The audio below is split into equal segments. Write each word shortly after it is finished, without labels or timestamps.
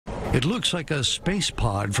It looks like a space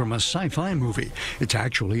pod from a sci-fi movie. It's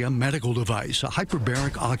actually a medical device, a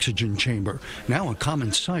hyperbaric oxygen chamber, now a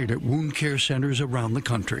common sight at wound care centers around the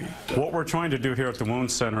country. What we're trying to do here at the wound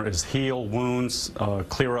center is heal wounds,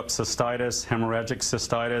 clear up cystitis, hemorrhagic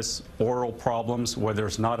cystitis, oral problems where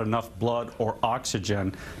there's not enough blood or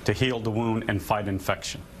oxygen to heal the wound and fight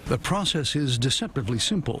infection. The process is deceptively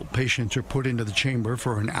simple. Patients are put into the chamber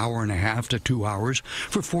for an hour and a half to 2 hours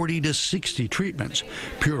for 40 to 60 treatments.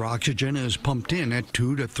 Pure oxygen is pumped in at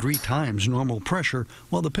 2 to 3 times normal pressure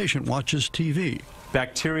while the patient watches TV.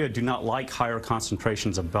 Bacteria do not like higher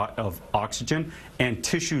concentrations of oxygen, and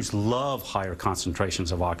tissues love higher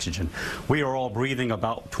concentrations of oxygen. We are all breathing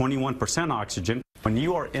about 21% oxygen. When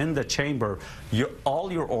you are in the chamber,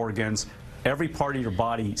 all your organs, every part of your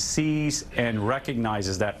body sees and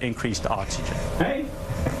recognizes that increased oxygen. Hey,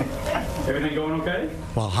 everything going okay?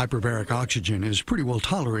 While hyperbaric oxygen is pretty well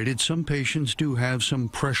tolerated, some patients do have some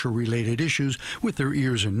pressure-related issues with their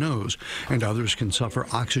ears and nose, and others can suffer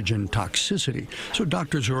oxygen toxicity, so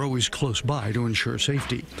doctors are always close by to ensure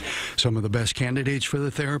safety. Some of the best candidates for the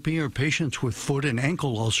therapy are patients with foot and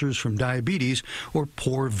ankle ulcers from diabetes or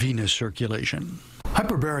poor venous circulation.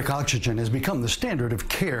 Hyperbaric oxygen has become the standard of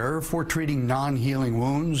care for treating non-healing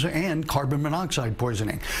wounds and carbon monoxide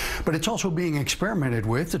poisoning. But it's also being experimented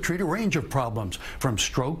with to treat a range of problems, from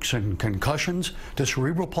strokes and concussions to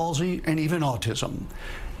cerebral palsy and even autism.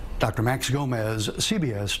 Dr. Max Gomez,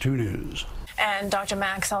 CBS 2 News. And Dr.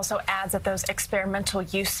 Max also adds that those experimental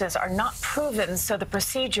uses are not proven, so the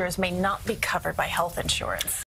procedures may not be covered by health insurance.